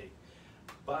body.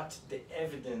 But the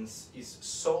evidence is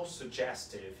so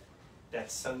suggestive that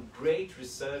some great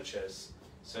researchers,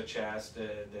 such as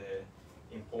the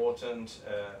important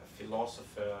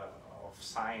philosopher of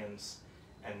science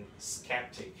and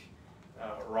skeptic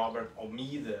Robert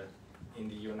Almeida in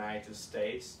the United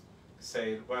States,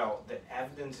 say, well, the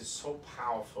evidence is so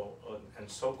powerful and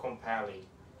so compelling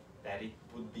that it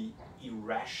would be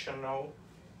irrational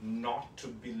not to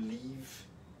believe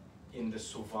in the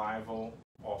survival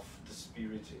of the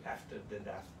spirit after the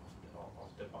death of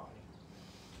the body.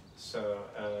 So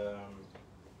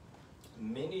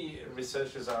many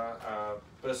researchers are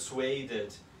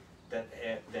persuaded that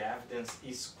the evidence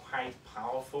is quite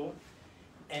powerful,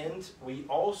 and we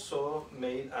also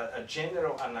made a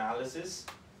general analysis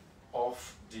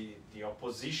of the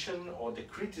opposition or the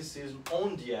criticism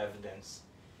on the evidence,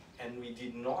 and we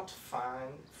did not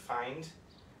find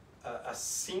a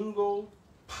single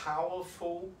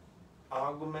powerful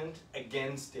argument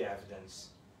against the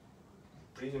evidence.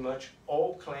 Pretty much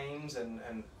all claims and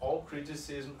all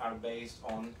criticism are based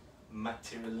on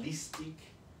materialistic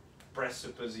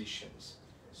presuppositions.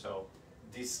 So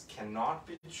this cannot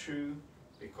be true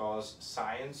because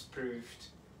science proved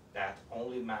that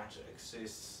only matter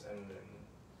exists, and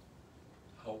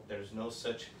there's no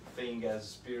such thing as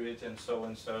spirit and so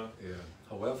and so. Yeah.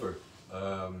 However,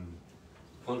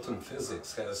 quantum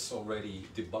physics has already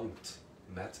debunked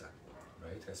matter,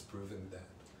 right? Has proven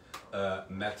that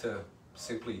matter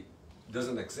simply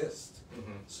doesn't exist.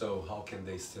 Mm-hmm. So how can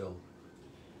they still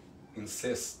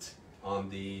insist on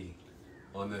the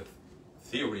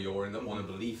theory or on a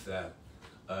belief that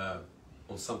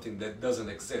on something that doesn't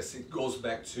exist? It goes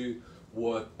back to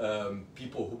what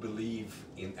people who believe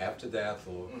in after death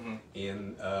or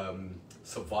in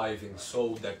surviving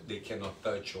soul that they cannot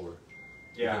touch or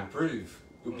even prove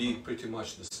would be pretty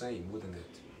much the same, wouldn't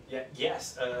it? Yeah.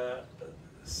 Yes.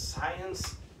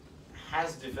 Science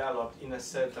has developed in a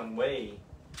certain way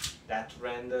that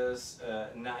renders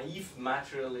naive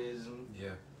materialism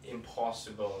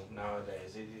impossible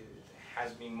nowadays. It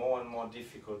has been more and more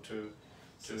difficult to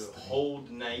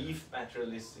hold naive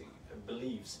materialistic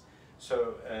beliefs.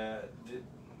 So the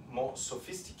more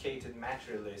sophisticated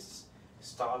materialists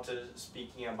started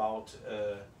speaking about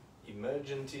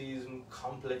emergentism,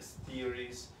 complex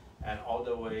theories, and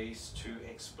other ways to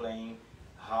explain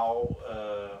how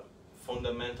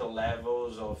fundamental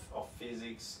levels of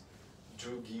physics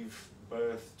do give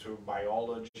birth to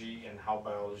biology, and how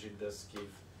biology does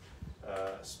give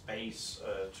space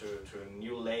to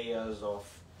new layers of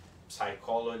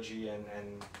psychology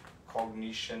and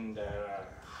cognition that are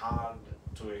hard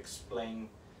to explain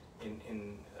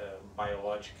in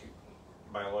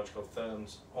biological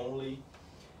terms only.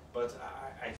 But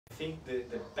I think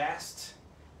the best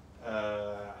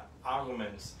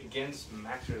arguments against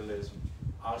materialism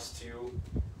are still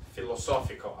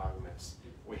philosophical arguments.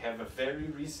 We have a very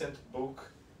recent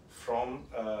book from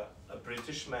a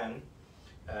British man,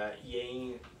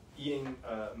 Ian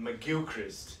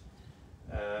McGilchrist,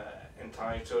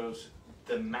 entitled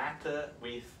 "The Matter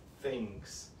with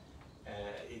Things."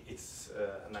 It's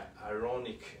an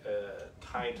ironic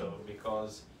title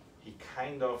because he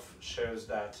kind of shows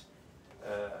that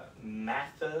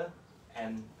matter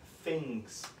and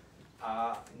things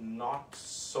are not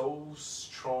so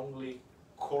strongly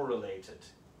correlated.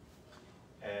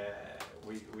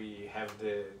 We have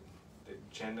the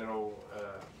general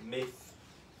myth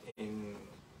in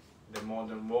the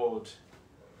modern world.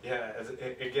 Yeah,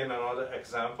 again, another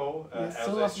example,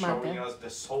 Elsa is showing us the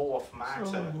soul of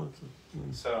matter.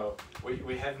 So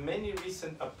we have many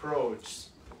recent approaches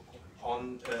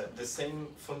on the same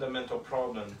fundamental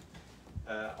problem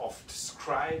of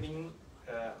describing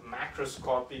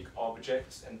macroscopic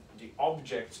objects and the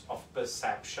objects of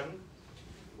perception,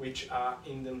 which are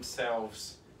in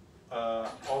themselves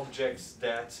objects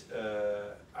that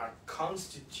are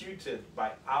constituted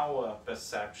by our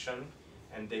perception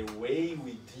and the way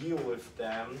we deal with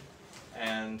them,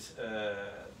 and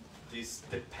this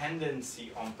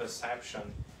dependency on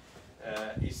perception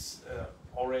is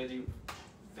already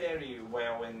very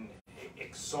well and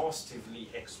exhaustively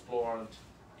explored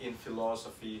in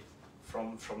philosophy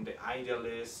from the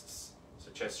idealists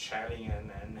such as Schelling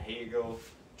and Hegel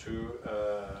to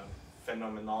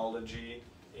phenomenology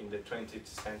in the 20th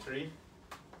century.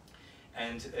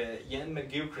 And Ian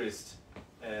McGilchrist,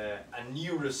 a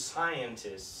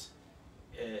neuroscientist,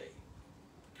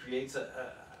 creates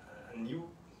a new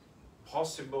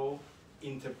possible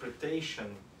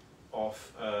interpretation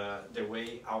of the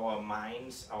way our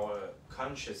minds, our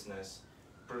consciousness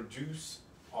produce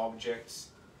objects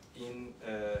in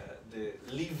the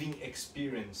living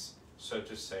experience, so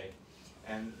to say.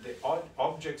 And the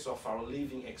objects of our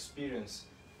living experience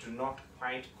do not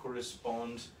quite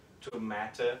correspond to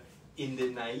matter in the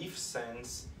naive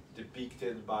sense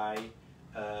depicted by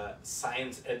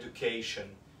science education,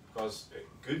 because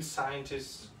good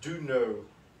scientists do know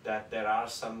that there are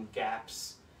some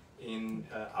gaps in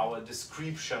our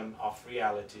description of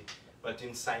reality. But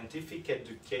in scientific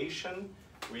education,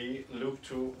 we look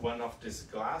to one of these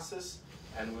glasses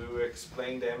and we will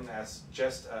explain them as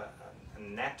just a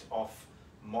net of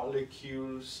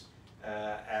molecules,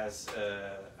 as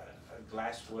a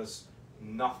glass was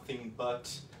nothing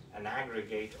but an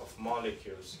aggregate of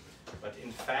molecules. But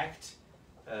in fact,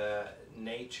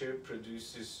 nature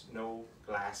produces no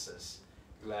glasses.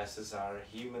 Glasses are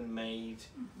human-made,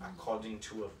 according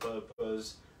to a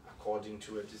purpose, according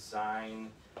to a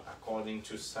design, according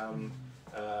to some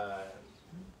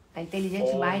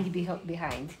intelligent mind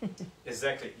behind.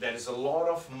 Exactly. There is a lot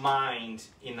of mind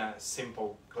in a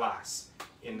simple glass,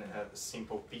 in a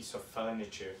simple piece of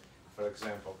furniture, for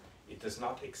example. It does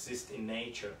not exist in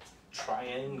nature.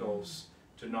 Triangles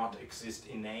do not exist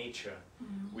in nature.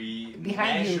 We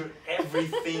measure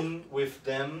everything with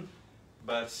them,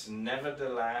 but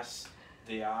nevertheless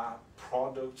they are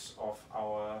products of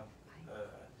our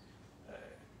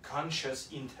conscious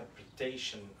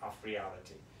interpretation of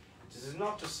reality. This is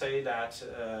not to say that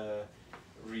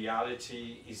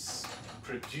reality is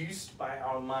produced by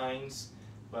our minds,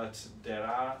 but there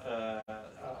are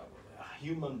a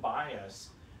human bias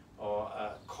or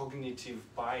a cognitive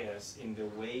bias in the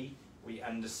way we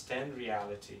understand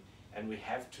reality, and we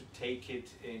have to take it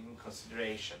in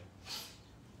consideration.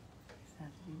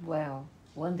 Wow,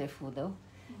 wonderful though,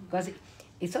 because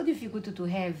it's so difficult to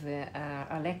have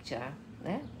a lecture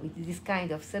with this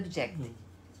kind of subject,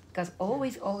 because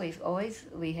always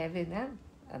we have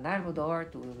a narrow door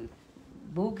to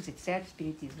books, etc.,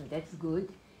 Spiritism, that's good,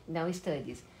 now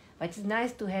studies. But it's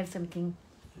nice to have something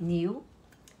new,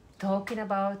 talking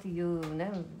about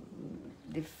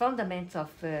the fundamentals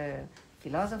of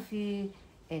philosophy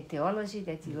and theology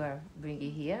that you are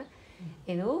bringing here.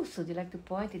 And also, I'd like to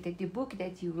point out that the book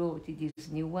that you wrote, this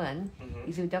new one,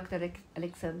 is with Dr.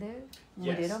 Alexander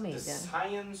Moreira Almeida. The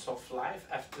Science of Life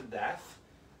After Death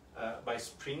by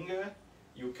Springer.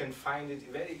 You can find it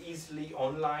very easily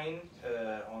online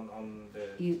on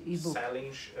the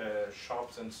selling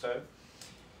shops and so.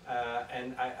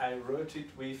 and I wrote it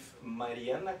with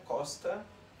Mariana Costa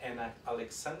and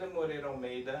Alexander Moreira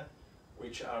Almeida,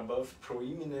 which are both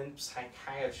prominent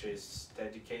psychiatrists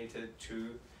dedicated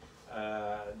to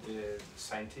the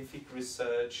scientific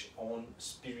research on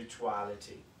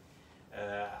spirituality.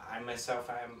 I myself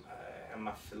am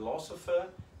a philosopher,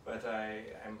 but I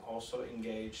am also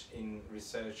engaged in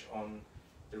research on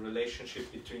the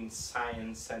relationship between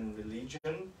science and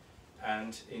religion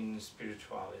and in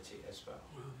spirituality as well.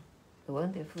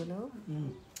 Wonderful, no?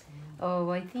 Oh,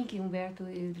 I think Humberto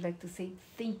would like to say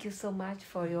thank you so much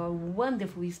for your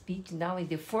wonderful speech. Now is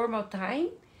the formal time.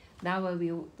 Now I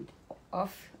will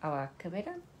off our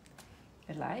camera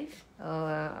live.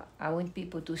 I want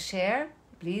people to share,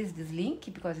 please, this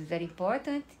link because it's very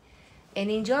important, and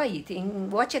enjoy it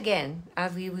and watch again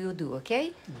as we will do.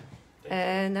 Okay?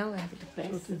 Now I have to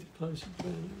press.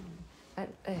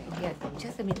 Yeah,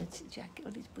 just a minute, Jack.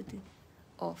 Let's put it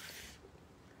off.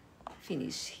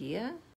 Finish here.